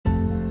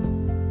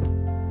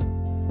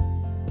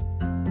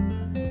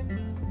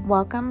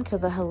Welcome to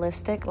the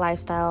Holistic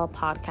Lifestyle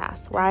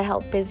Podcast, where I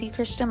help busy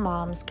Christian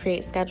moms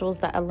create schedules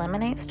that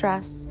eliminate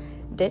stress,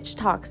 ditch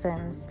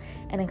toxins,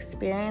 and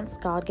experience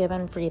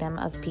God-given freedom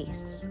of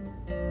peace.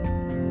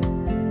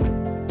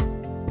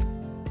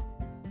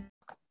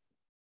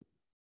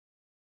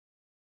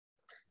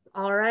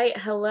 All right.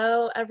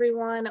 Hello,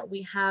 everyone.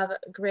 We have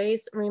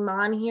Grace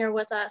Rehman here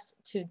with us.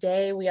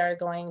 Today, we are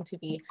going to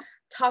be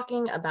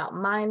talking about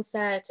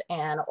mindset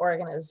and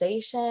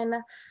organization.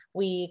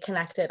 We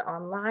connected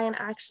online,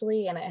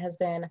 actually, and it has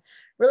been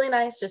really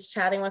nice just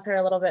chatting with her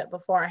a little bit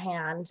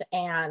beforehand.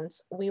 And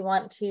we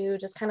want to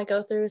just kind of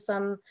go through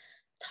some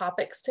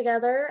topics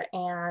together.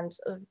 And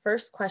the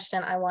first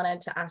question I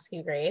wanted to ask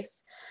you,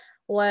 Grace,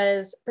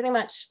 was pretty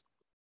much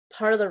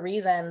part of the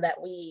reason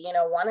that we,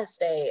 want to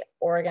stay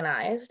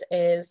organized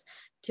is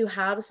to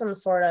have some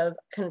sort of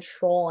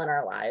control in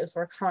our lives.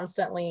 We're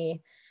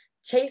constantly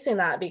chasing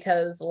that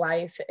because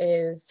life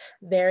is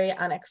very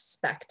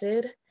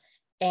unexpected,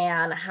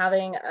 and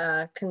having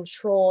a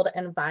controlled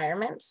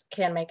environment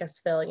can make us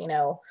feel,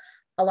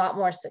 a lot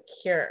more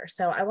secure.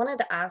 So I wanted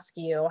to ask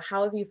you,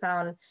 how have you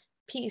found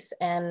peace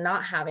in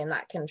not having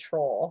that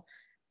control,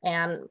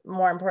 and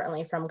more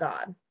importantly, from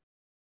God?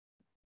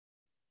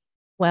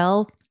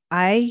 Well,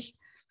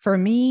 for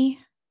me,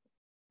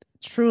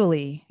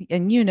 truly,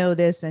 and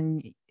this,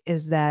 and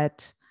is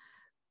that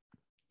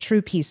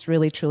true peace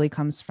really, truly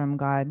comes from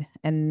God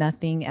and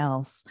nothing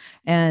else.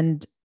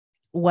 And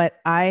what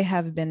I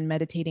have been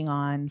meditating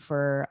on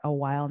for a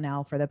while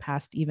now, for the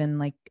past even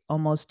like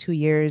almost 2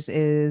 years,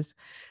 is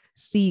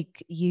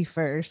seek ye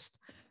first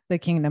the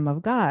kingdom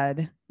of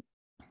God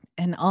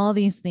and all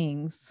these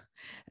things.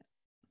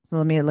 So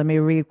let me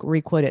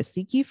re-quote it.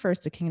 Seek ye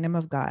first the kingdom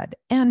of God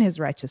and his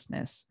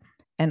righteousness,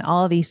 and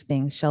all these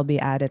things shall be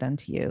added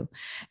unto you.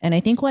 And I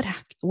think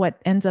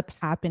what ends up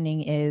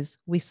happening is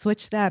we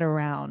switch that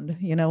around,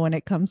 when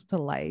it comes to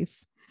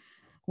life.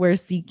 We're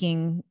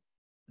seeking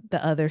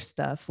the other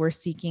stuff. We're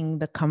seeking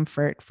the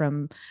comfort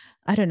from,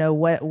 I don't know,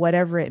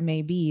 whatever it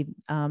may be,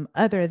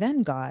 other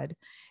than God.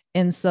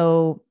 And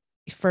so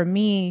for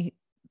me,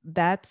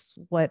 that's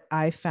what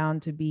I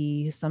found to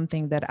be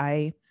something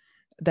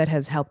that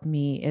has helped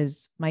me,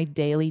 is my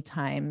daily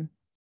time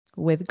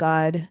with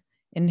God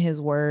in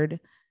his word,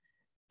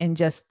 and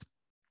just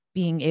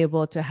being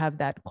able to have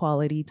that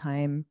quality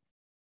time,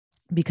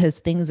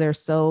 because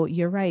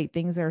you're right,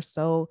 things are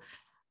so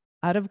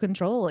out of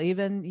control,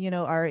 even,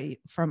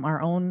 from our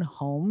own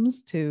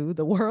homes to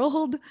the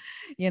world,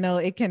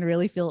 it can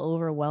really feel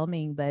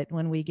overwhelming. But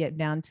when we get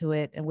down to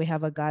it, and we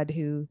have a God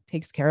who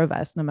takes care of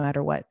us no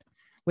matter what,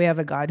 we have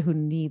a God who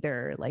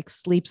neither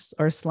sleeps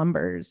or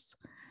slumbers,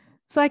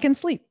 so I can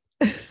sleep.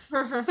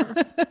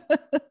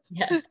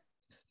 Yes.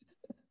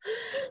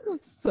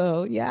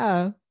 So,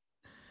 yeah.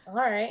 All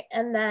right.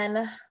 And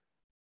then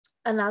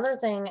another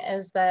thing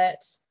is that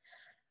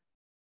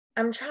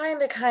I'm trying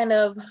to kind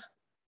of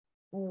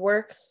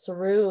work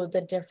through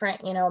the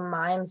different,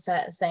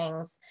 mindset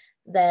things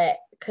that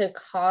could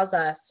cause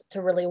us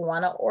to really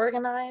want to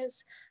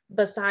organize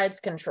besides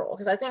control.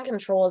 Because I think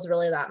control is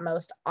really that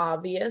most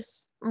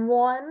obvious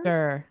one.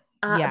 Sure.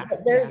 Yeah.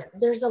 But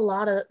there's a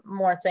lot of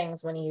more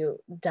things when you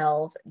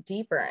delve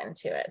deeper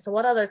into it. So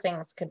what other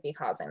things could be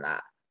causing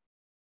that?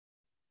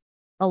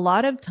 A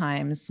lot of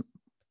times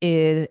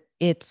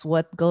it's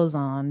what goes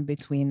on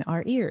between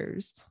our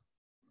ears,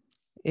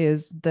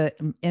 is the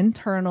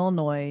internal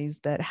noise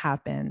that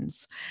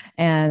happens.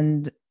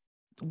 And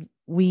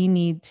we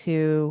need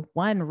to,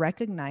 one,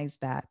 recognize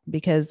that,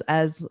 because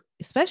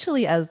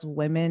especially as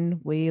women,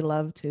 we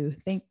love to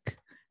think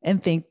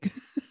and think.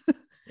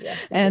 Yes.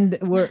 And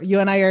you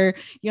and I are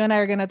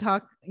going to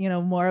talk,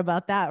 more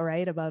about that,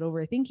 right? About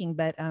overthinking.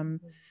 But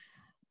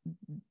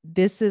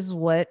this is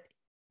what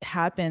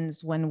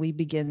happens when we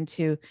begin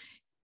to,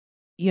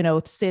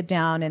 sit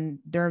down, and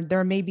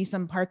there may be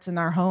some parts in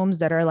our homes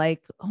that are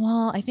like,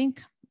 well, I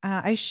think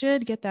I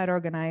should get that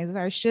organized.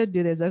 I should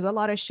do this. There's a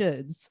lot of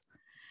shoulds.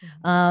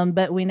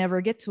 But we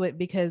never get to it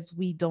because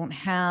we don't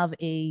have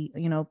a,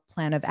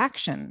 plan of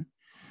action.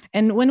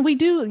 And when we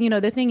do,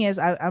 the thing is,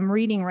 I'm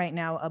reading right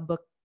now a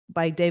book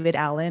by David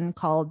Allen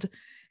called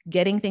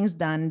Getting Things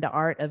Done, The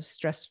Art of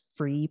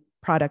Stress-Free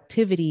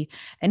Productivity.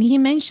 And he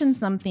mentioned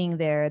something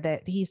there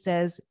that he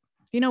says,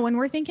 when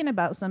we're thinking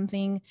about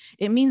something,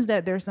 it means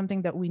that there's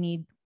something that we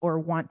need or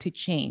want to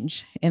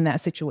change in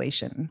that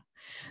situation.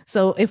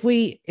 So if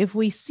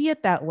we see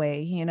it that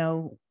way,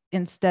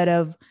 instead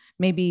of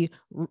maybe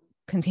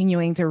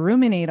continuing to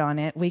ruminate on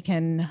it, we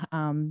can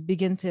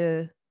begin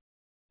to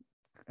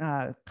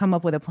come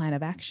up with a plan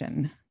of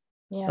action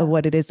of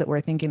what it is that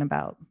we're thinking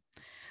about.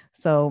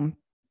 So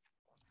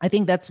I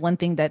think that's one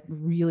thing that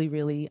really,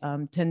 really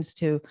tends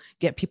to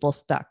get people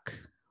stuck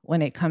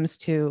when it comes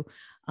to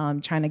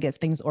trying to get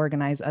things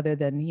organized, other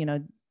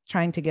than,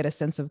 trying to get a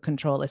sense of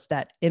control. It's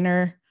that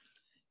inner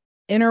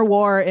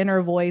war,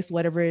 inner voice,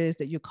 whatever it is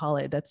that you call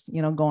it, that's,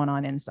 going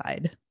on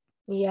inside.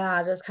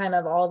 Yeah, just kind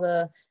of all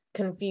the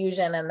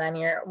confusion, and then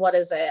what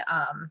is it?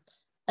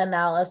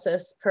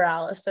 Analysis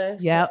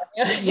paralysis. Yep.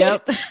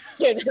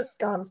 You're just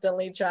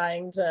constantly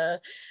trying to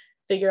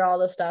figure all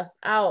this stuff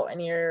out,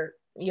 and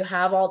you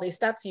have all these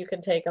steps you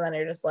can take, and then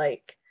you're just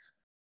like,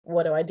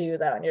 what do I do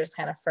though? And you're just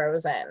kind of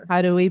frozen.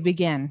 How do we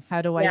begin?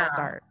 How do I Yeah.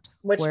 start?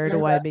 Which Where do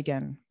brings I us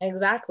begin?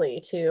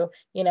 exactly to,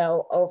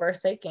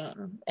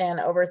 overthinking. And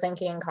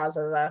overthinking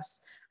causes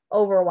us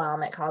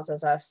overwhelm. It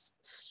causes us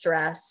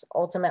stress,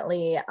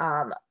 ultimately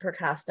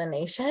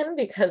procrastination,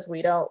 because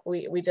we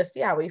just,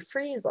 yeah, we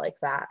freeze like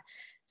that.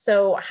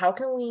 So how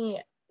can we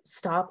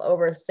stop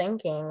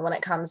overthinking when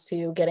it comes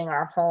to getting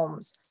our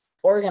homes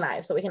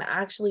organized so we can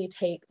actually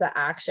take the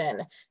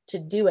action to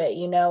do it?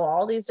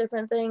 All these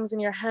different things in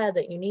your head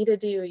that you need to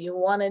do, you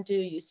want to do,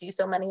 you see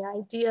so many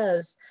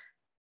ideas.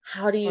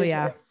 How do Oh, you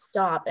yeah. just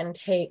stop and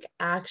take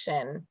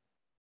action?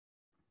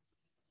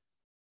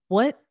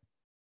 What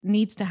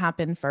needs to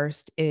happen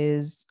first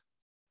is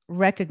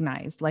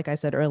recognize, like I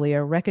said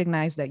earlier,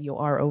 recognize that you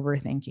are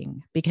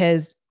overthinking,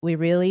 because you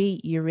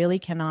really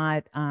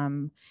cannot,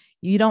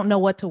 you don't know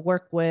what to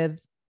work with.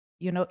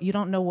 You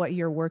don't know what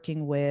you're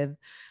working with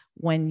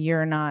when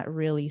you're not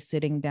really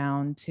sitting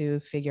down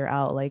to figure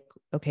out, like,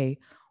 okay,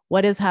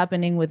 what is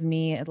happening with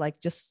me? Like,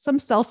 just some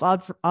self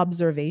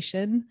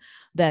observation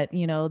that,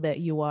 that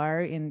you are.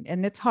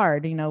 And it's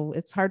hard,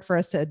 it's hard for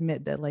us to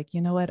admit that, like,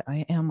 what,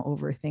 I am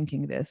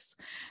overthinking this.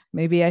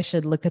 Maybe I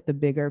should look at the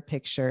bigger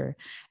picture.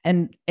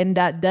 And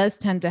that does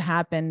tend to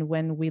happen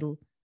when we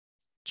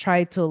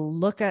try to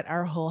look at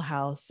our whole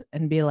house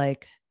and be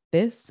like,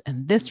 this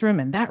and this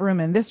room and that room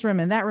and this room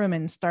and that room,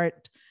 and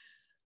start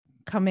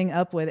coming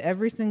up with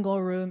every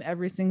single room,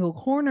 every single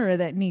corner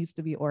that needs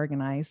to be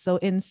organized. So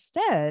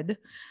instead,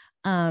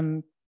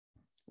 um,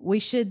 we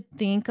should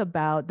think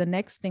about the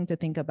next thing to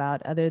think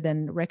about, other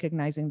than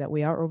recognizing that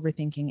we are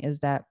overthinking, is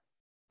that,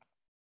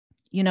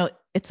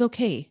 it's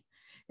okay.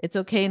 It's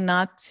okay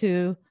not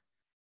to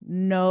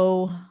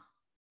know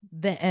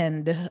the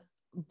end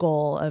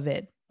goal of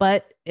it,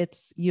 but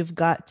you've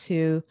got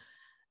to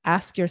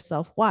ask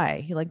yourself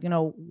why. Like,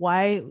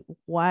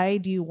 why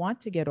do you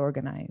want to get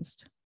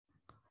organized,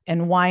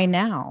 and why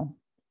now?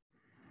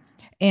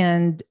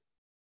 And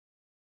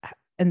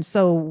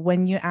so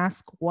when you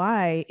ask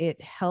why,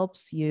 it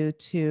helps you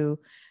to,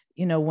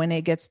 when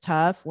it gets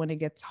tough, when it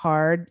gets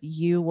hard,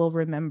 you will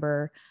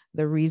remember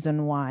the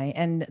reason why.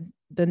 And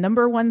the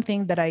number one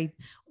thing that I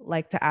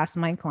like to ask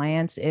my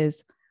clients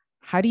is,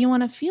 how do you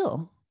want to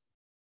feel?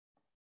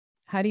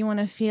 How do you want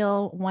to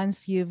feel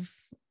once you've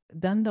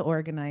done the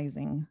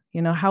organizing?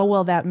 How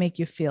will that make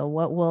you feel?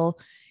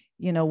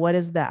 What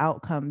is the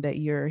outcome that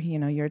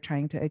you're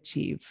trying to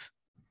achieve?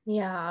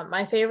 Yeah,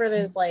 my favorite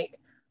is like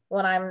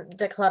when I'm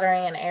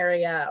decluttering an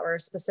area or a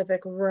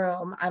specific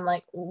room, I'm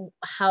like,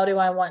 how do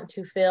I want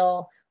to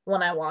feel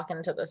when I walk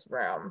into this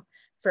room?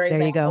 For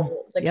There you go.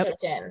 example, the Yep.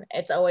 kitchen.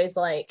 It's always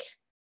like,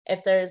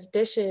 if there's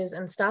dishes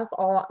and stuff,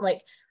 all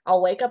like,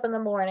 I'll wake up in the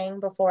morning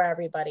before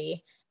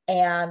everybody,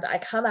 and I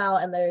come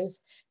out and there's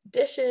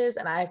dishes,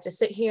 and I have to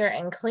sit here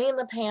and clean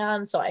the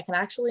pan so I can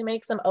actually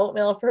make some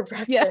oatmeal for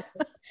Yeah.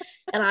 breakfast.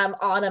 And I'm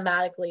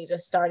automatically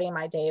just starting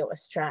my day with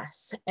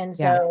stress. And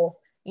Yeah. so,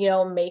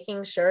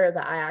 making sure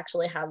that I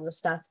actually have the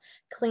stuff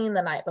clean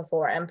the night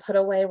before and put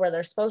away where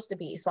they're supposed to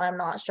be, so I'm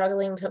not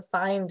struggling to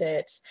find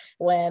it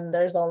when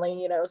there's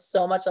only,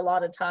 so much a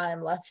lot of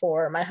time left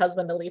for my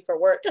husband to leave for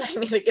work and I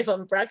need to give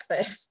him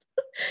breakfast.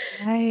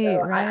 Right.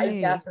 So I Right.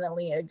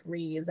 definitely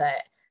agree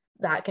that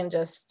that can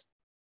just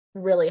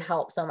really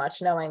help so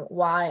much, knowing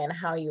why and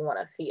how you want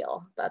to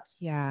feel. That's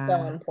so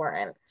Yeah.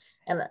 important.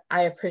 And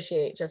I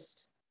appreciate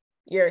just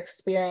your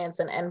experience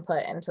and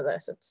input into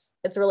this.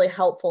 It's really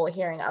helpful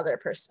hearing other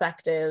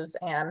perspectives,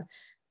 and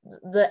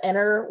the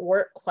inner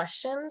work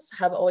questions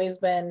have always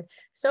been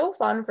so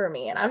fun for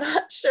me, and I'm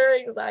not sure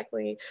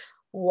exactly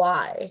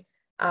why.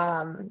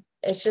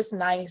 It's just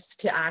nice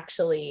to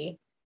actually,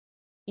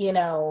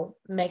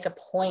 make a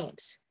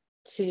point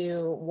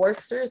to work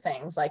through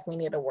things like we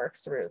need to work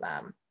through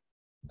them.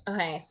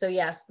 Okay, so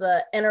yes,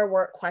 the inner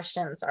work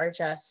questions are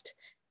just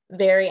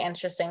very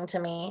interesting to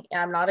me.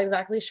 I'm not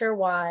exactly sure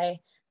why,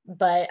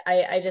 but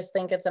I just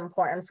think it's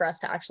important for us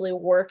to actually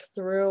work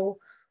through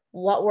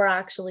what we're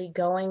actually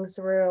going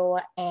through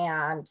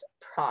and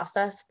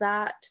process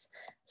that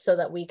so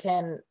that we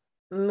can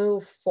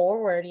move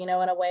forward, in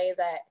a way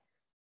that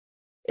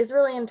is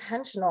really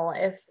intentional.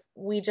 If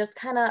we just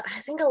kind of, I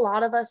think a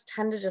lot of us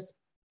tend to just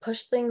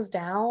push things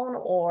down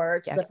or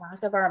to the Yes.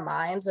 back of our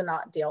minds and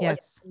not deal with it.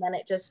 Yes. And then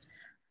it just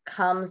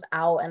comes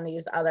out in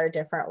these other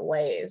different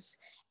ways.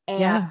 And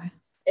Yeah.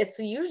 it's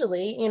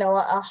usually,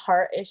 a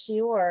heart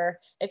issue, or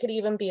it could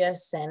even be a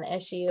sin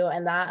issue.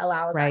 And that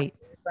allows Right.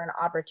 for an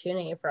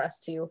opportunity for us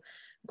to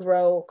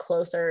grow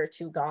closer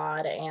to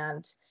God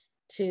and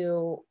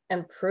to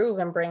improve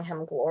and bring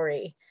him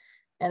glory.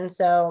 And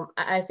so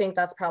I think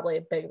that's probably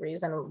a big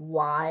reason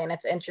why. And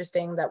it's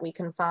interesting that we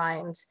can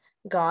find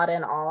God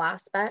in all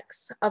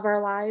aspects of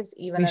our lives,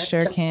 even We as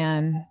sure simple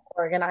can.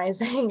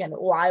 organizing and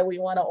why we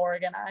want to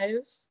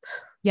organize.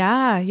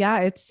 Yeah, yeah,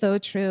 it's so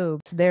true.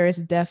 There is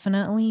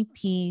definitely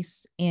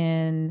peace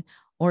in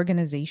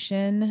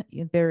organization.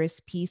 There is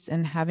peace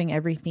in having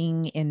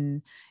everything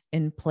in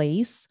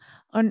place.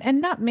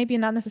 and not maybe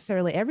not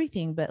necessarily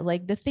everything, but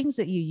like the things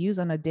that you use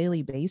on a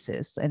daily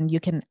basis, and you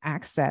can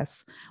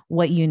access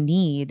what you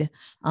need,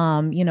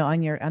 on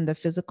the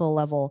physical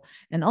level.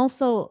 And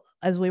also,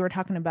 as we were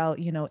talking about,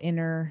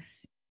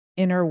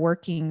 inner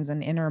workings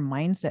and inner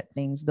mindset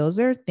things, those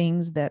are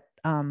things that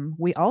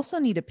we also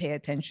need to pay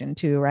attention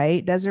to,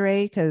 right,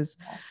 Desiree? Because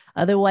Yes.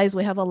 otherwise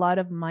we have a lot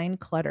of mind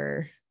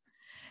clutter,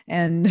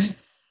 and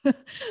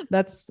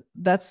that's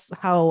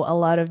how a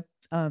lot of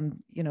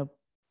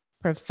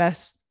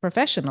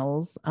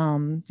professionals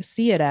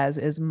see it as,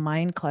 is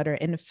mind clutter.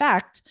 In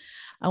fact,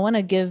 I want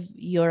to give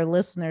your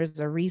listeners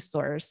a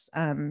resource.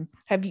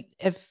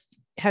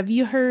 Have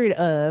you heard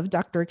of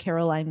Dr.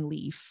 Caroline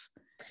Leaf?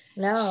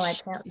 No, I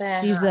can't say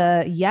I She's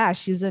have. a yeah,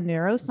 she's a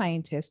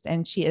neuroscientist,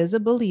 and she is a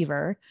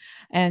believer,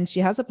 and she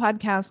has a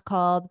podcast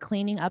called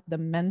Cleaning Up the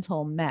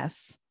Mental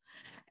Mess.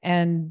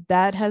 And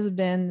that has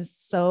been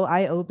so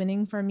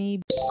eye-opening for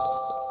me.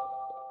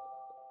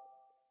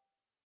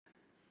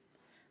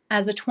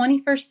 As a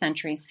 21st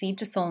century seed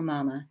to soul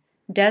mama,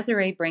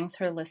 Desiree brings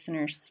her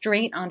listeners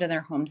straight onto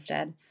their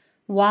homestead.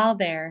 While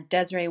there,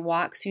 Desiree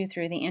walks you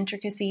through the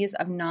intricacies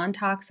of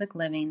non-toxic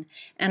living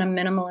and a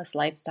minimalist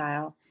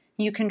lifestyle.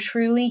 You can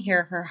truly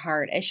hear her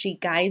heart as she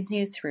guides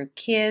you through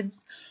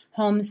kids,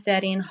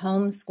 homesteading,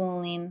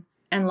 homeschooling,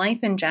 and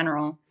life in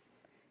general.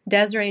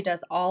 Desiree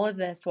does all of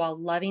this while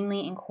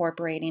lovingly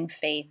incorporating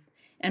faith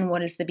and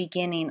what is the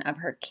beginning of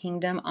her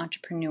kingdom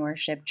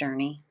entrepreneurship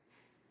journey.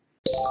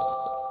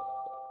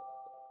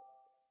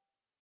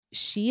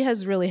 She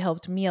has really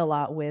helped me a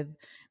lot with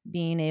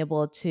being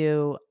able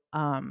to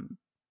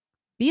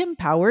be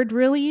empowered,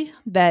 really,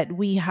 that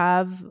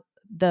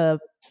the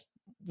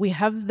we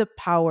have the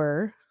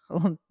power,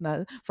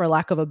 for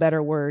lack of a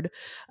better word.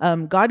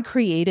 God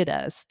created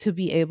us to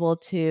be able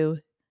to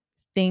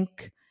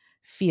think,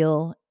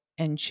 feel,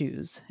 and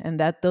choose, and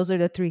that those are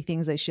the three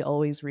things that she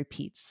always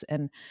repeats.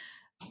 And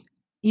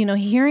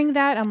hearing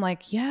that, I'm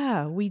like,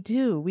 yeah, we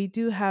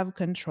do have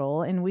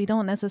control, and we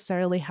don't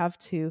necessarily have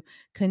to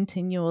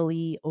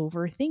continually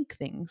overthink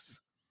things.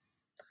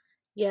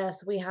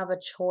 Yes, we have a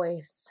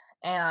choice.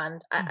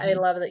 And I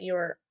Mhm. love that you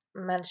were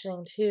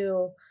mentioning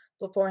too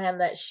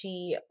beforehand that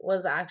she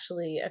was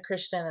actually a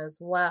Christian as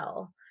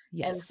well.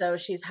 And Yes. so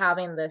she's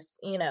having this,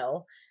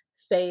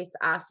 faith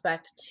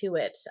aspect to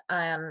it.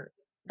 And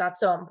that's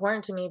so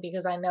important to me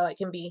because I know it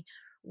can be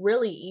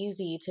really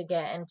easy to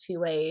get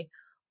into a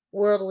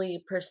worldly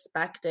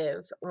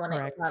perspective when it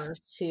Correct.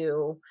 comes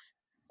to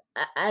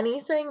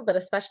anything, but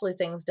especially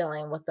things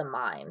dealing with the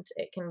mind.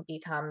 It can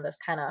become this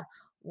kind of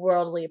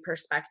worldly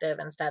perspective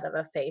instead of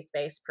a faith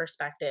based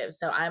perspective.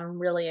 So I'm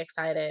really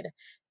excited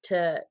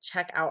to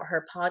check out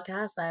her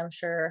podcast. I'm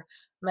sure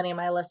many of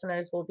my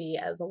listeners will be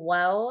as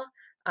well.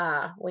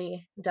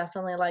 We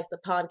definitely like the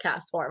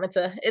podcast form. It's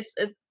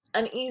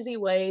an easy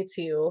way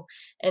to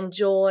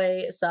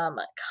enjoy some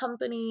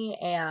company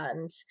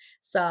and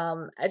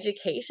some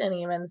education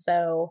even.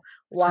 So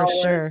For while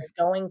we're sure.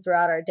 going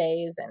throughout our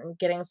days and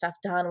getting stuff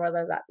done,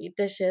 whether that be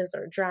dishes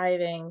or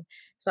driving.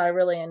 So I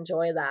really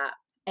enjoy that.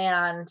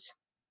 And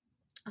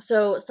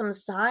so, some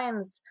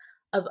signs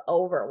of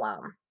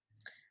overwhelm.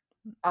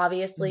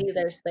 Obviously, Mm.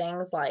 there's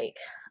things like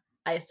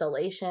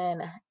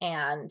isolation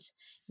and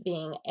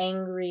being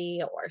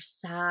angry or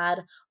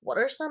sad. What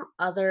are some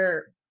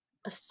other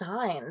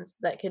signs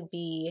that could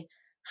be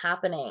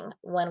happening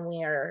when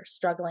we are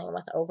struggling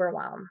with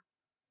overwhelm?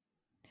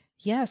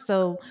 Yeah,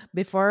 so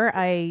before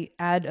I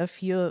add a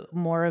few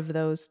more of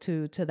those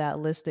to that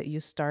list that you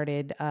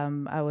started,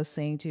 I was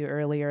saying to you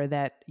earlier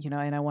that,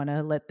 and I want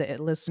to let the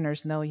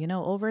listeners know,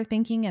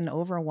 overthinking and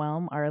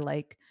overwhelm are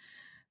like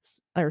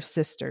are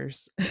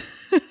sisters.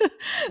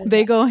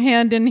 They go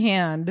hand in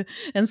hand.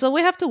 And so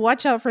we have to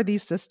watch out for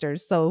these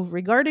sisters. So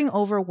regarding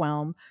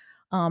overwhelm,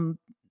 um,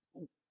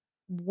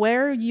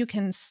 where you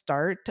can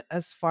start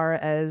as far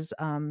as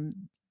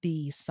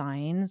the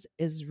signs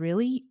is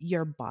really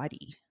your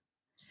body.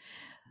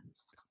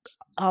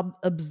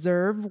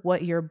 Observe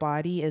what your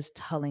body is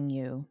telling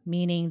you,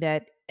 meaning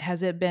that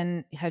have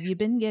you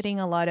been getting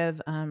a lot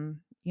of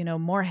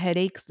more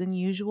headaches than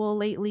usual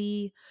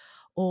lately,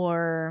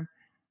 or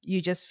you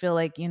just feel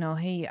like,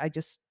 hey, I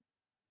just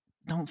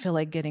don't feel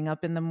like getting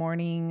up in the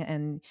morning,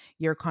 and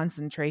your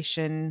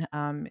concentration,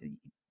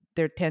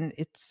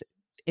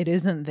 it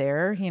isn't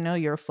there,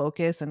 your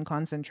focus and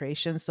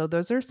concentration. So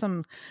those are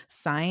some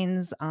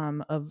signs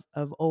of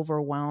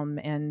overwhelm.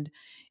 And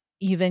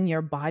even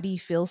your body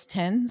feels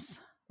tense,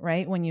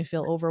 right? When you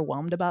feel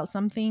overwhelmed about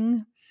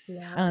something.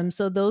 Yeah.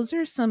 So those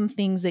are some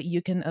things that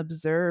you can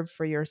observe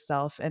for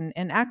yourself, and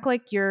act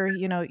like you're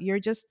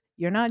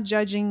not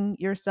judging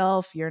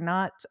yourself. You're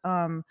not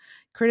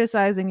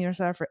criticizing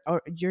yourself,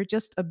 or you're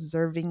just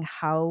observing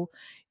how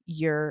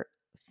you're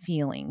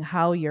feeling,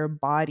 how your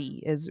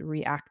body is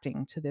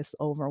reacting to this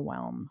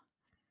overwhelm.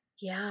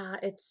 Yeah,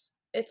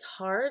 it's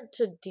hard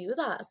to do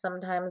that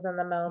sometimes in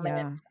the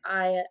moment.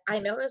 Yeah. I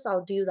notice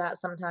I'll do that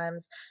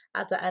sometimes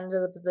at the end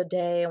of the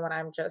day when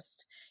I'm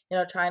just,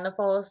 trying to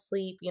fall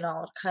asleep,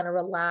 I'll kind of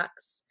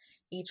relax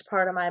each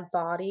part of my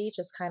body,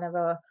 just kind of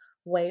a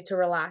way to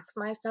relax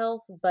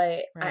myself,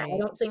 but I Right.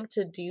 don't think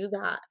to do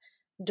that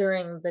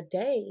during the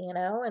day, you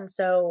know? And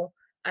so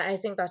I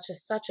think that's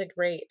just such a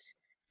great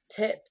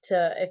tip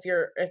to, if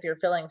you're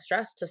feeling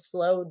stressed, to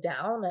slow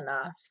down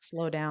enough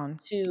Slow down.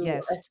 to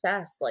Yes.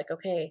 assess, like,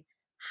 okay,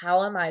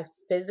 how am I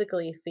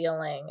physically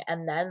feeling?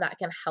 And then that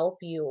can help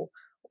you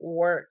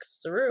work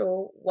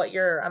through what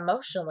you're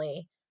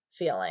emotionally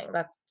feeling.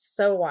 That's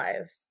so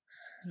wise.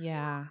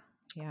 Yeah.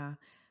 Yeah.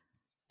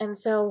 And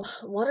so,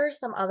 what are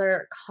some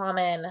other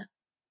common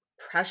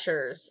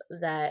pressures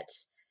that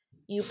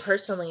you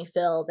personally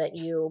feel that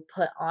you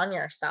put on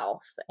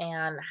yourself,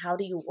 and how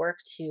do you work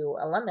to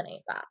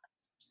eliminate that?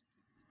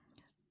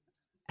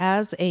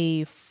 As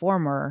a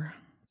former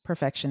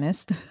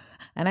perfectionist,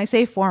 and I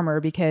say former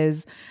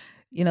because,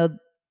 you know,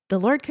 the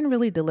Lord can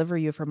really deliver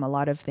you from a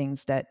lot of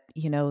things that,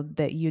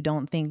 that you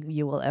don't think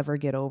you will ever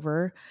get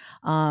over.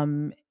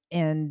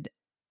 And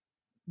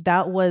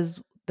that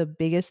was the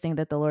biggest thing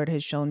that the Lord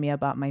has shown me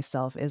about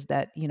myself is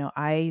that,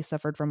 I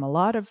suffered from a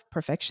lot of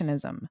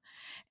perfectionism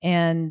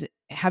and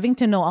having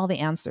to know all the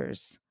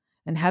answers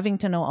and having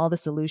to know all the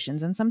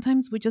solutions. And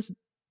sometimes we just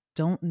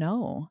don't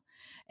know.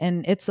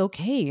 And it's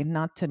okay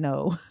not to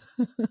know.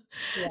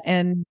 Yeah.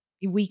 And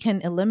we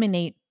can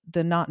eliminate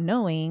the not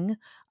knowing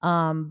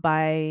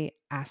by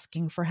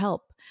asking for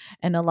help.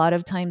 And a lot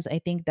of times I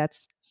think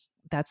that's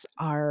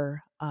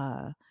our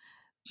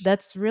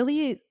that's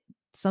really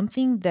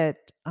something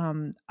that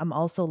I'm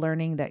also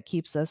learning that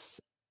keeps us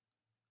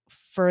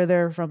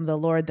further from the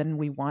Lord than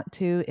we want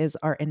to is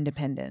our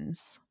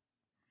independence.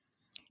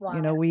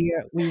 Wow. We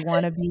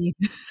want to be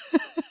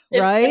It's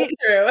so right.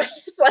 true.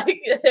 It's like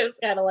it's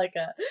kind of like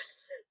a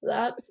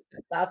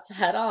that's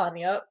head on.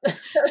 Yep.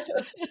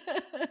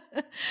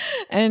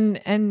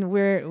 And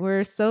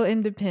we're so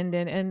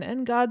independent,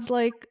 and God's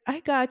like, I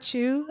got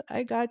you,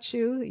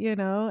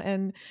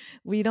 and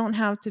we don't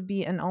have to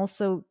be, and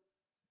also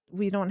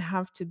we don't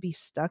have to be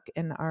stuck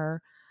in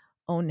our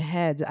own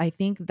heads. I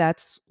think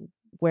that's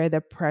where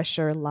the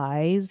pressure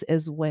lies,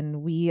 is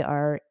when we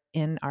are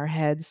in our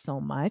heads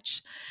so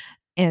much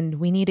and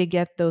we need to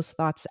get those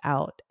thoughts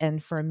out.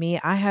 And for me,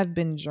 I have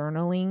been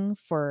journaling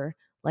for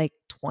like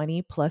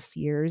 20 plus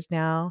years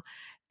now,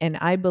 and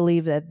I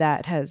believe that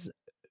that has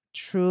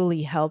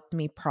truly helped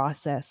me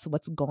process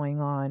what's going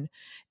on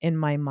in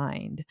my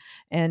mind.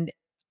 And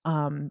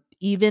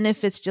even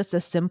if it's just a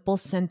simple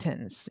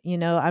sentence,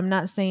 I'm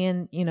not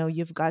saying,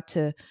 you've got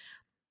to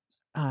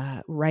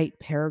write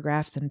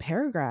paragraphs and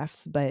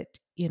paragraphs, but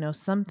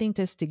something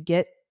just to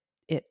get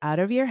it out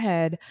of your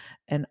head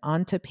and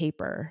onto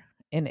paper.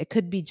 And it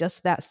could be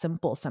just that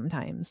simple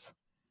sometimes.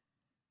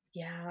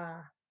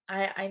 Yeah.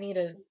 I need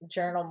to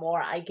journal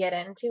more. I get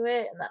into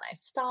it and then I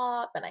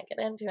stop, and I get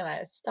into it and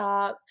I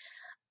stop.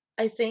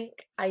 I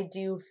think I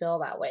do feel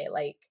that way.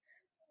 Like,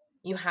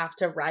 you have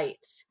to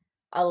write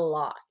a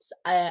lot.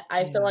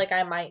 I feel Yeah. like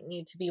I might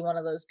need to be one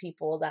of those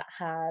people that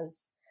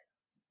has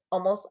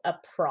almost a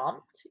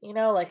prompt,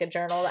 like a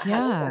journal that has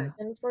Yeah.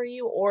 questions for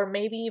you, or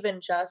maybe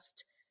even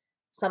just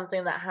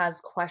something that has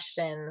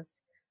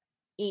questions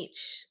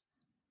each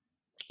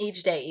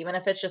each day, even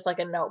if it's just like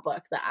a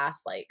notebook that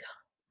asks like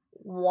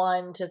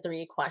 1 to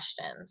 3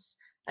 questions.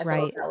 I feel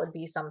like Right. that would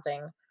be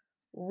something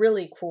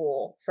really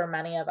cool for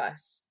many of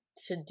us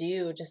to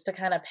do, just to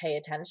kind of pay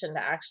attention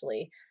to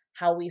actually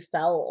how we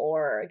felt,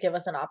 or give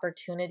us an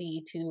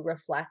opportunity to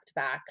reflect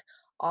back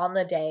on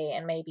the day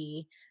and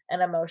maybe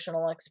an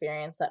emotional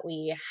experience that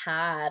we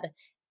had,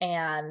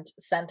 and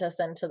sent us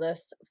into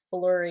this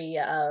flurry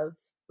of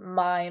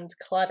mind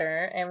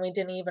clutter, and we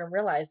didn't even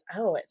realize,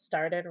 oh, it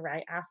started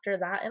right after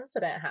that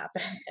incident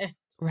happened.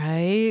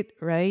 Right,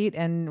 right.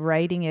 And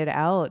writing it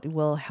out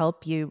will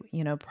help you,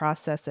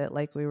 process it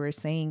like we were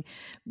saying.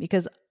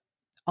 Because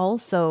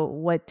also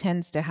what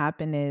tends to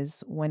happen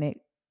is when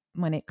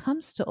it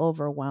comes to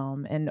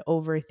overwhelm and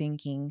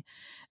overthinking,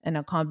 and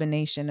a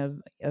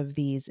combination of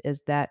these,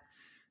 is that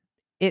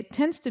it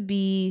tends to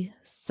be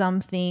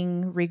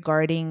something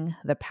regarding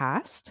the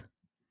past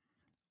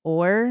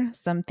or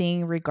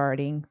something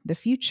regarding the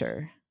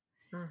future.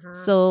 Mhm.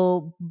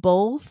 So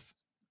both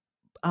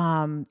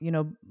um you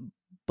know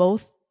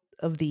both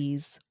of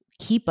these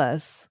keep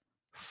us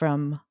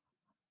from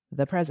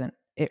the present.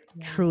 It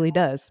Yeah. truly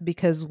does,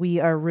 because we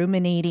are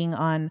ruminating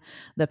on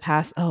the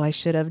past. Oh, I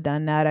should have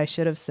done that. I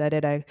should have said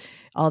it. I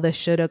all the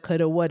shoulda,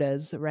 coulda,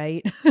 wouldas,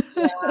 right?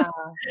 Yeah.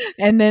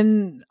 And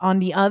then on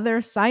the other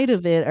side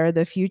of it are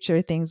the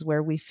future things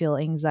where we feel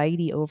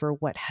anxiety over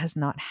what has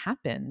not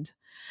happened.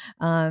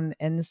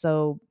 And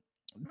so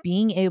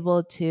being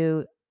able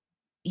to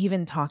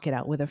even talk it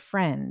out with a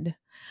friend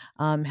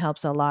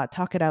helps a lot.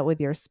 Talk it out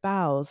with your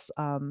spouse,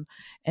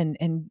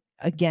 and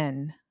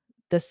again,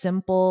 the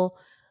simple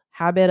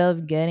habit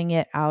of getting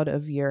it out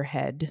of your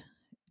head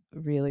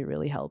really,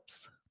 really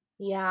helps.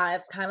 Yeah,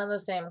 it's kind of the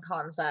same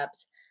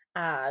concept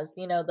as,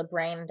 the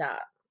brain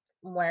dump,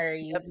 where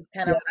you Yep. just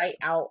kind of write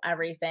out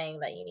everything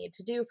that you need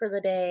to do for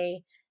the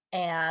day,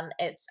 and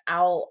it's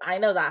out. I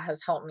know that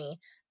has helped me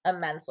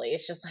immensely.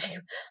 It's just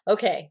like,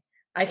 okay,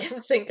 I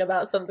can think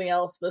about something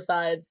else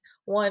besides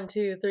 1,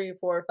 2, 3,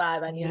 4,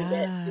 5. I need to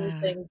get these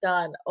Yeah, things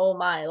done. Oh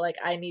my, like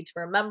I need to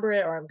remember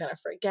it or I'm gonna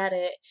forget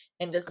it.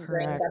 And just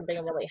brain dumping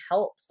correct. really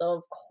helps. So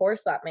of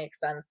course that makes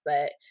sense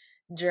that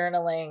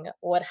journaling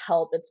would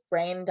help. It's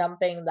brain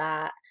dumping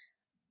that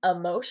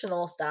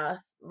emotional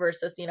stuff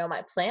versus,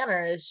 my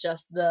planner is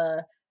just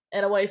the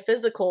in a way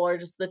physical or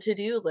just the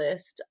to-do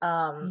list.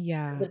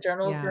 Yeah, The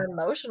journal's yeah. the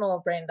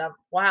emotional brain dump.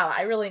 Wow,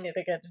 I really need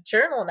to get a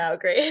journal now,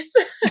 Grace.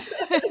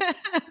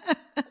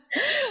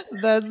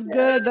 That's Yeah.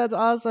 good. That's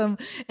awesome.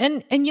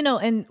 And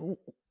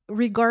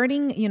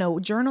regarding,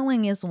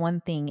 journaling is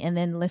one thing and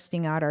then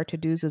listing out our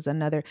to-dos is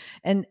another.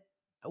 And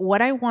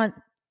what I want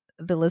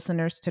the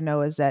listeners to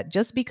know is that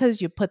just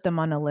because you put them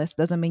on a list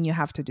doesn't mean you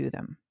have to do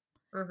them.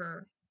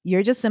 Mhm.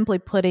 You're just simply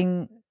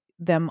putting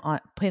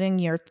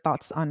your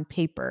thoughts on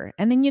paper,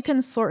 and then you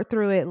can sort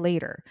through it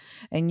later,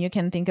 and you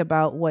can think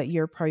about what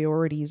your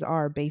priorities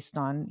are based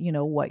on,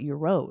 what you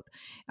wrote.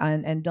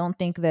 And don't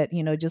think that,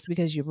 just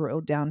because you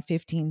wrote down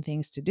 15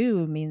 things to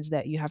do means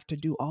that you have to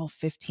do all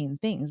 15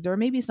 things. There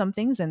may be some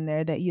things in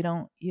there that you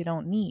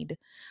don't need.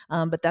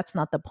 But that's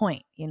not the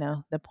point.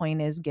 The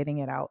point is getting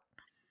it out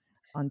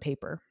on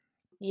paper.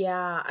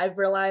 Yeah, I've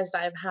realized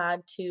I've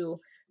had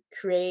to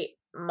create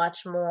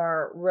much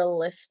more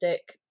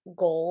realistic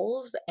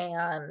goals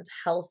and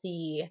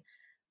healthy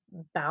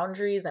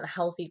boundaries and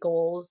healthy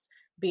goals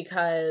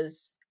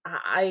because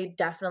I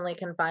definitely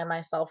can find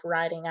myself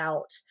writing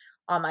out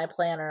on my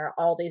planner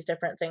all these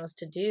different things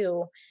to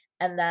do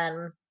and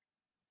then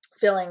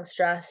feeling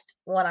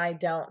stressed when I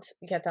don't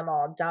get them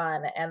all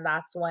done. And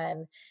that's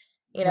when,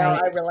 I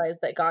Right. realize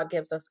that God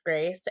gives us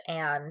grace.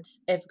 And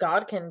if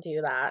God can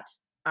do that,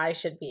 I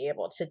should be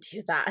able to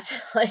do that.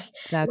 Like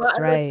That's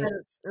right.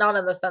 not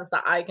in the sense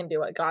that I can do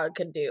what God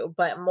could do,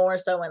 but more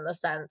so in the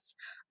sense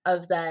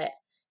of that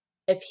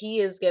if he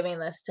is giving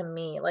this to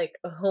me, like,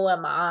 who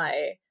am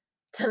I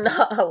to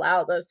not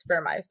allow this for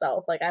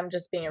myself? Like, I'm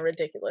just being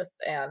ridiculous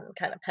and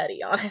kind of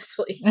petty,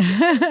 honestly.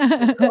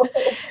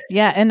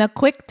 Yeah, and a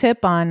quick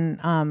tip on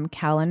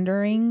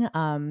calendaring.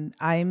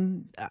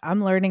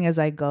 I'm learning as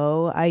I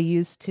go. I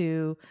used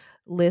to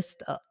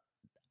list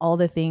all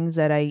the things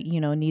that I,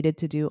 needed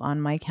to do on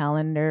my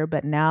calendar,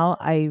 but now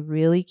I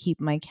really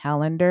keep my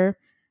calendar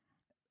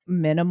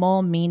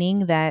minimal,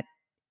 meaning that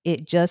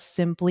it just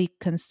simply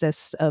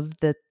consists of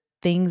the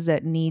things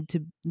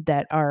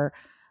that are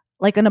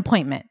like an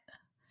appointment.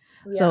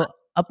 Yeah. So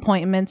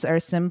appointments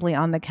are simply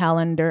on the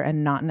calendar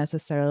and not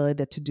necessarily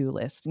the to-do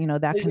list. So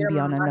That can your be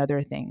on must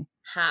another thing.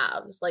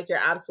 haves, like your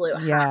absolute have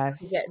to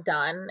Yes. get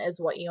done is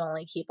what you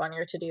only keep on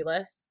your to-do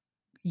list?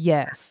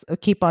 Yes.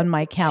 Keep on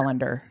my Yeah.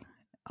 calendar.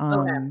 Okay.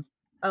 Um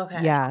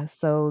Okay. yeah,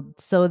 so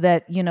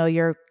that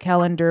your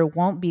calendar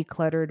won't be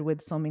cluttered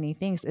with so many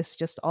things. It's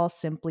just all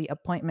simply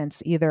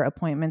appointments, either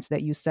appointments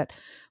that you set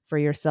for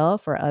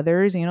yourself or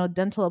others,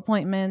 dental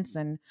appointments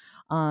and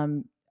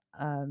um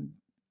um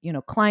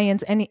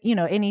clients,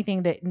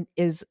 anything that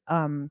is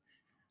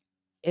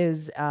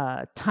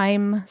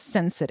time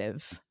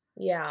sensitive.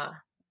 Yeah.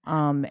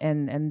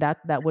 And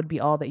that would be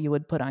all that you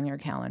would put on your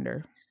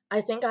calendar. I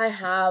think I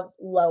have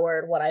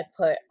lowered what I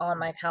put on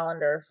my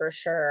calendar for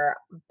sure,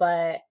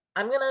 but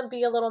I'm gonna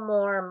be a little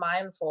more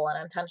mindful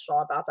and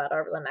intentional about that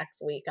over the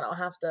next week, and I'll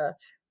have to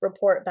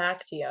report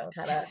back to you and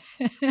kinda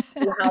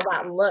see how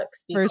that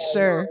looks For because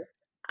sure.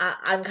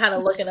 I'm kinda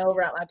looking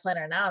over at my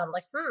planner now and I'm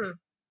like,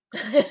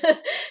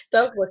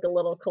 does look a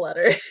little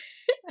cluttered.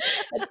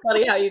 It's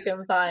funny how you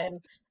can find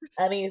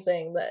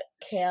anything that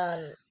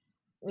can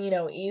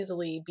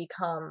easily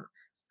become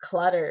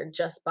cluttered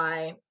just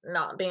by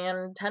not being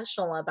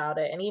intentional about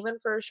it. And even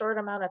for a short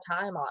amount of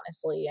time,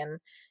 honestly. And,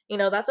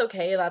 that's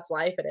okay. That's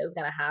life. It is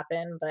going to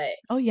happen. But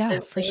Oh yeah,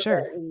 there's for things sure.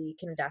 that we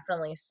can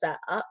definitely set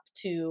up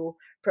to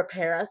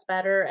prepare us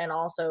better and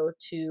also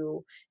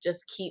to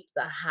just keep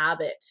the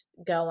habit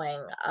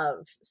going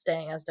of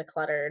staying as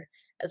decluttered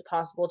as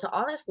possible to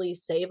honestly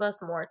save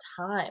us more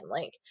time.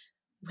 Like,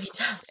 we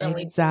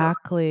definitely do not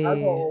Exactly.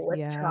 struggle with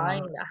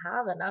trying Yeah. to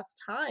have enough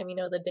time.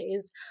 The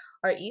days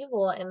are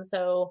evil, and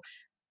so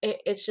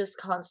it's just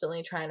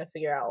constantly trying to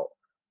figure out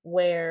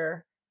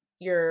where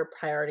your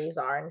priorities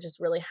are and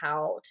just really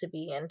how to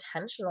be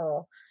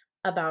intentional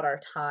about our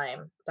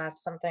time.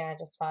 That's something I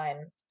just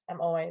find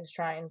I'm always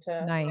trying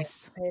to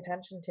Nice. pay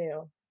attention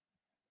to.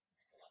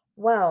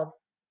 Well,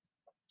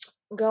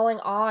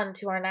 going on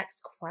to our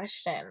next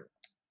question.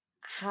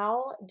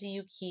 How do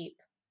you keep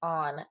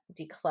on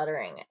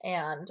decluttering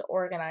and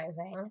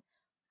organizing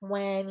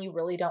when you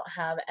really don't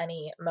have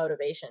any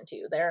motivation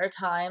to? There are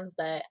times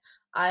that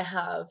I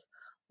have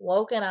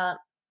woken up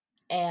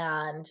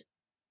and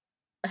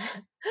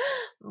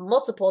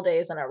multiple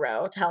days in a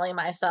row telling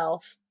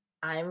myself,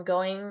 I'm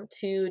going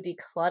to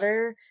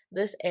declutter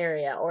this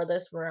area or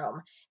this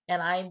room,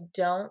 and I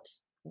don't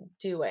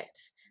do it.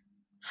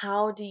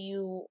 How do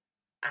you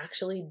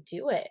actually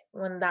do it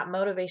when that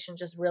motivation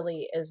just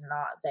really is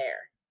not there?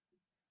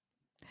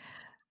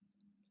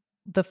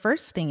 The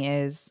first thing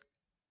is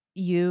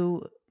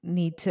you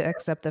need to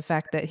accept the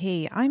fact that,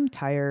 hey, I'm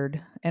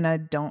tired and I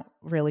don't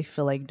really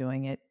feel like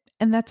doing it.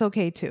 And that's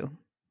okay too,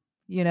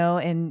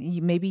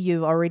 and maybe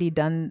you've already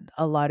done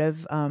a lot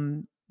of,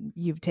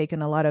 you've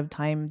taken a lot of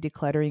time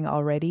decluttering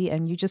already,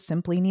 and you just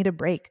simply need a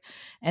break.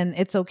 And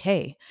it's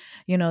okay,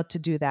 to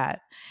do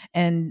that.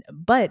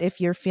 But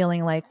if you're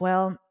feeling like,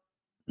 well,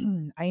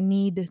 I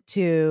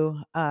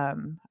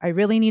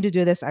really need to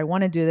do this. I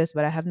want to do this,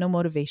 but I have no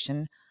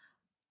motivation.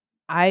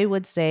 I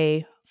would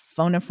say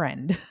phone a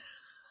friend.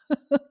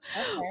 Okay.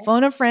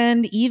 Phone a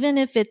friend, even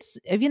if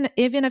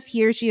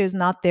he or she is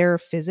not there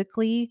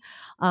physically.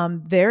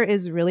 There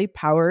is really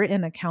power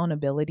in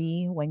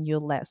accountability when you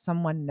let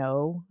someone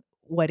know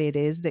what it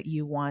is that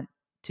you want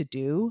to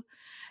do,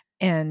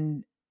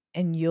 and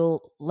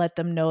you'll let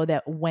them know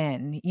that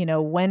when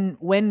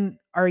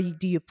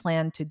do you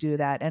plan to do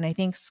that. And I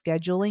think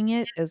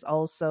scheduling it is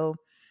also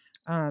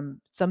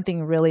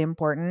something really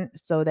important,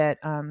 so that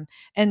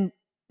and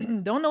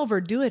don't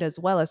overdo it as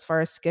well, as far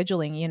as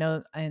scheduling,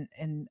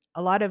 and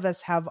a lot of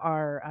us have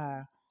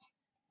our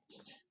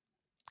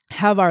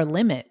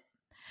limit.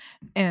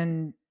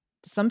 And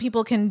some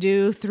people can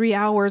do 3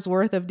 hours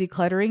worth of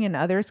decluttering, and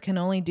others can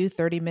only do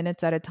 30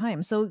 minutes at a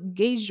time. So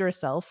gauge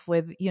yourself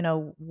with,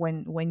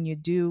 when you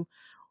do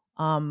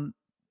um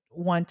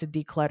want to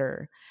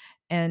declutter.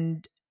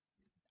 And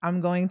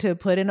I'm going to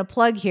put in a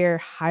plug here: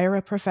 hire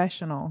a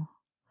professional.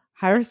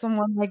 Hire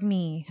someone like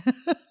me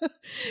to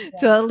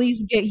Yeah. at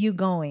least get you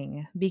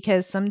going,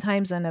 because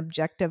sometimes an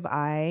objective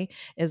eye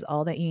is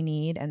all that you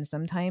need. And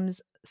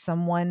sometimes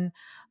someone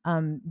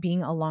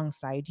being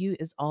alongside you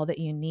is all that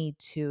you need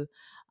to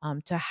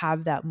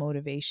have that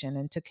motivation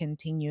and to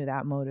continue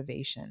that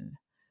motivation. Yeah.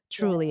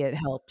 Truly, it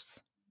helps.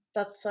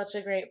 That's such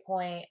a great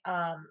point.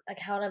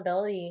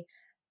 Accountability,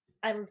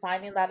 I'm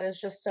finding that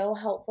is just so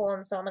helpful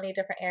in so many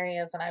different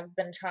areas. And I've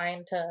been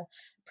trying to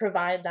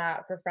provide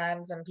that for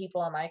friends and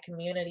people in my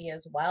community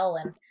as well.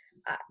 And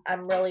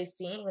I'm really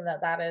seeing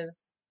that that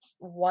is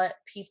what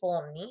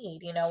people need.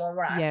 When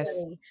we're Yes.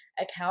 actually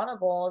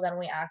accountable, then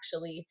we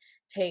actually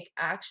take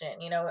action.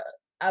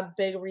 A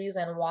big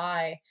reason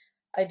why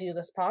I do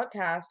this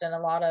podcast and a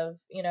lot of,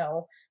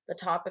 the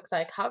topics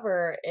I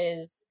cover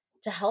is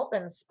to help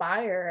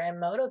inspire and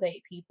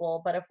motivate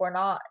people. But if we're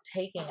not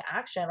taking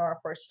action, or if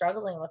we're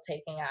struggling with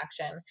taking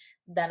action,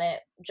 then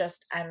it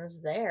just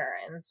ends there.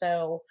 And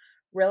so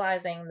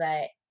realizing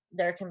that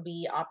there can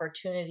be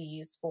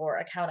opportunities for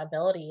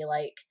accountability,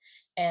 like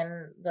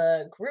in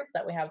the group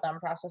that we have, the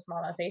Unprocessed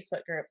Mama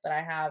Facebook group that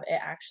I have, it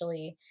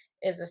actually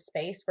is a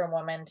space for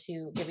women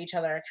to give each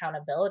other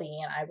accountability.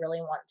 And I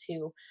really want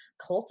to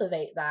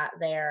cultivate that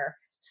there,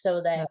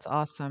 so that That's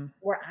awesome.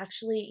 we're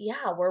actually,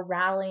 yeah, we're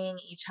rallying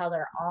each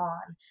other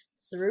on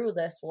through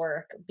this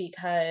work,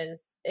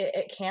 because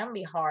it can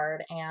be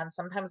hard, and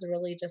sometimes we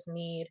really just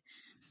need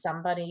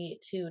somebody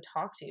to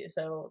talk to.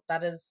 So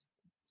that is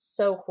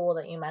so cool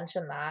that you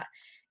mentioned that.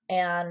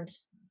 And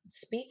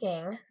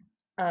speaking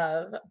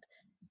of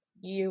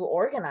you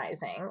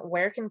organizing,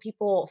 where can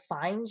people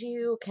find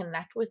you,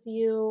 connect with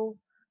you?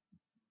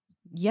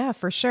 Yeah,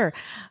 for sure.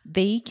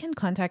 They can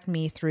contact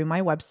me through my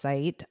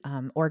website,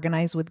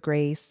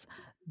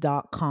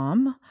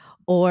 organizewithgrace.com,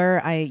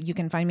 or you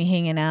can find me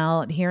hanging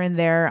out here and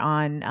there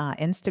on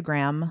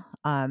Instagram,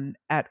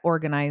 at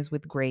Organize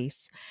with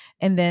Grace,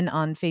 and then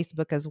on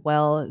Facebook as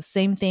well.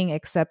 Same thing,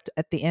 except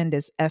at the end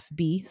is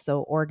FB,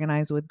 so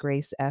Organize with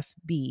Grace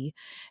FB.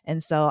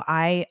 And so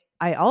I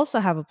also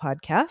have a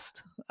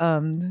podcast,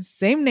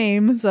 same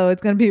name, so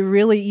it's going to be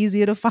really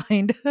easy to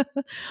find.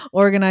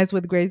 Organized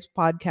with Grace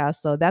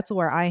podcast. So that's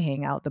where I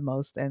hang out the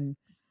most, and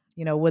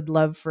would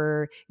love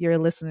for your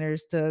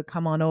listeners to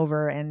come on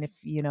over. And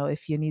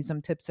if you need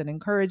some tips and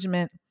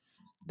encouragement,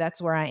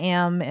 that's where I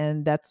am,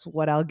 and that's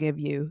what I'll give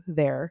you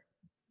there.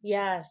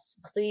 Yes,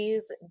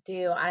 please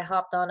do. I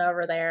hopped on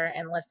over there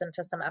and listened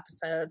to some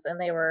episodes, and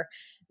they were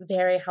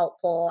very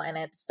helpful. And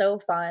it's so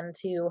fun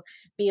to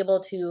be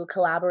able to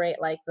collaborate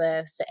like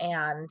this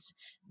and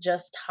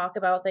just talk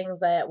about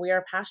things that we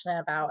are passionate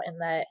about and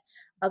that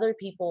other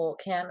people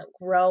can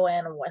grow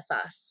in with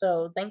us.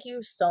 So, thank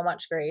you so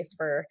much, Grace,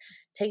 for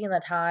taking the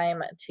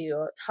time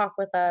to talk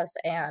with us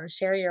and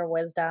share your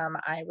wisdom.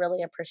 I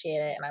really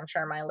appreciate it, and I'm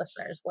sure my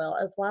listeners will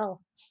as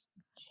well.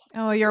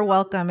 Oh, you're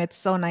welcome. It's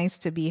so nice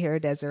to be here,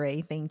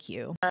 Desiree. Thank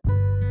you.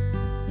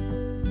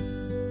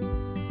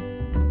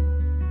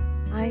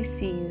 I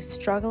see you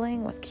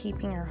struggling with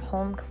keeping your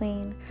home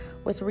clean,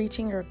 with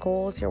reaching your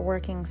goals you're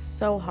working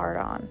so hard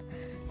on,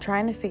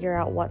 trying to figure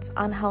out what's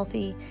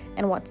unhealthy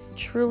and what's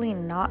truly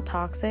not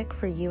toxic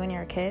for you and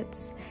your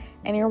kids,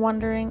 and you're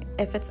wondering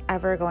if it's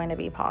ever going to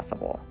be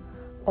possible,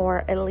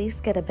 or at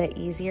least get a bit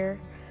easier,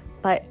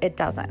 but it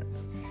doesn't.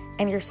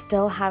 And you're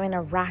still having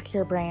to rack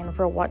your brain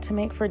for what to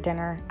make for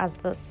dinner as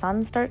the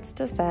sun starts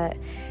to set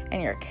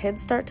and your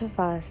kids start to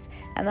fuss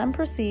and then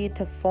proceed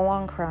to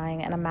full-on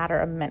crying in a matter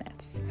of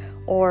minutes,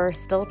 or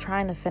still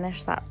trying to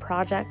finish that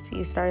project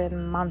you started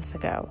months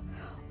ago,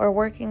 or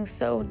working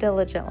so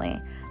diligently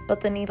but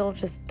the needle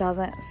just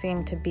doesn't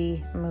seem to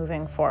be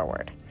moving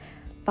forward.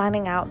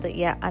 finding out that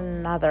yet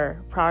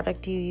another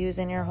product you use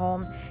in your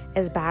home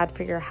is bad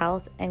for your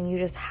health and you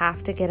just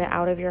have to get it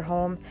out of your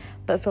home,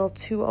 but feel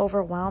too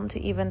overwhelmed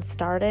to even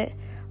start it,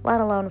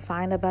 let alone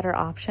find a better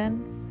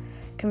option.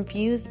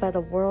 Confused by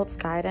the world's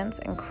guidance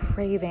and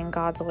craving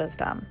God's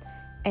wisdom,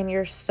 and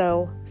you're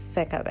so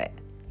sick of it.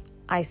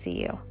 I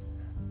see you.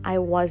 I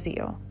was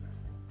you.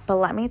 But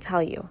let me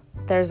tell you,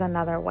 there's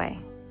another way.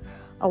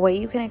 A way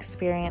you can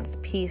experience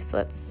peace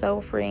that's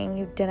so freeing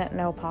you didn't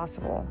know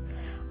possible.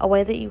 A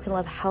way that you can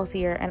live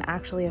healthier and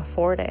actually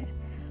afford it.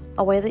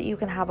 A way that you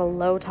can have a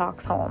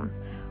low-tox home.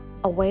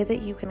 A way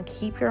that you can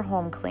keep your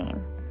home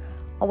clean.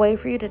 A way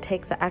for you to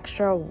take the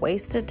extra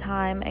wasted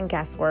time and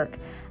guesswork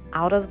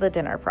out of the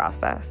dinner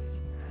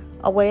process.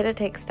 A way to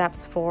take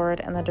steps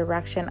forward in the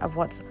direction of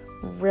what's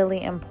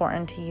really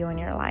important to you in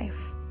your life.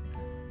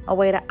 A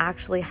way to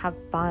actually have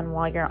fun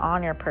while you're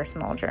on your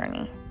personal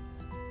journey.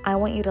 I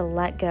want you to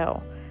let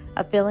go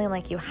of feeling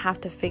like you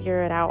have to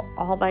figure it out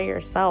all by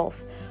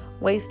yourself,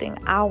 wasting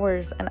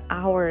hours and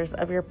hours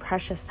of your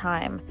precious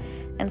time,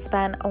 and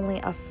spend only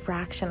a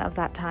fraction of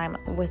that time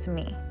with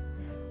me.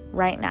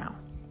 Right now,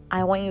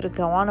 I want you to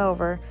go on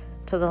over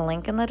to the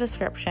link in the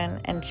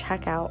description and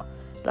check out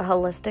the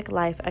Holistic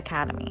Life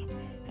Academy.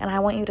 And I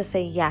want you to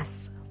say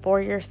yes for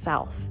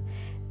yourself.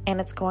 And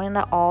it's going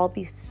to all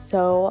be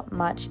so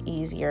much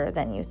easier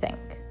than you think.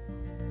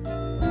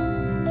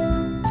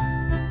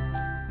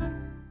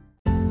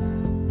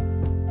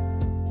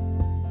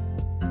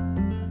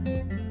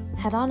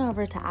 Head on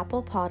over to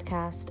Apple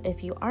Podcast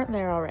if you aren't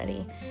there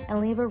already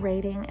and leave a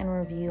rating and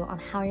review on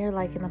how you're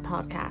liking the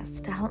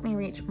podcast to help me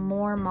reach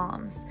more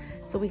moms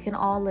so we can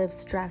all live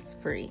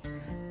stress-free.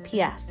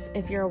 P.S.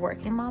 If you're a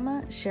working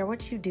mama, share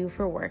what you do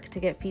for work to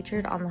get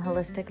featured on the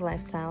Holistic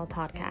Lifestyle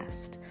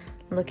podcast.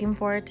 Looking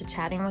forward to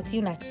chatting with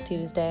you next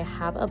Tuesday.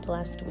 Have a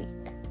blessed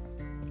week.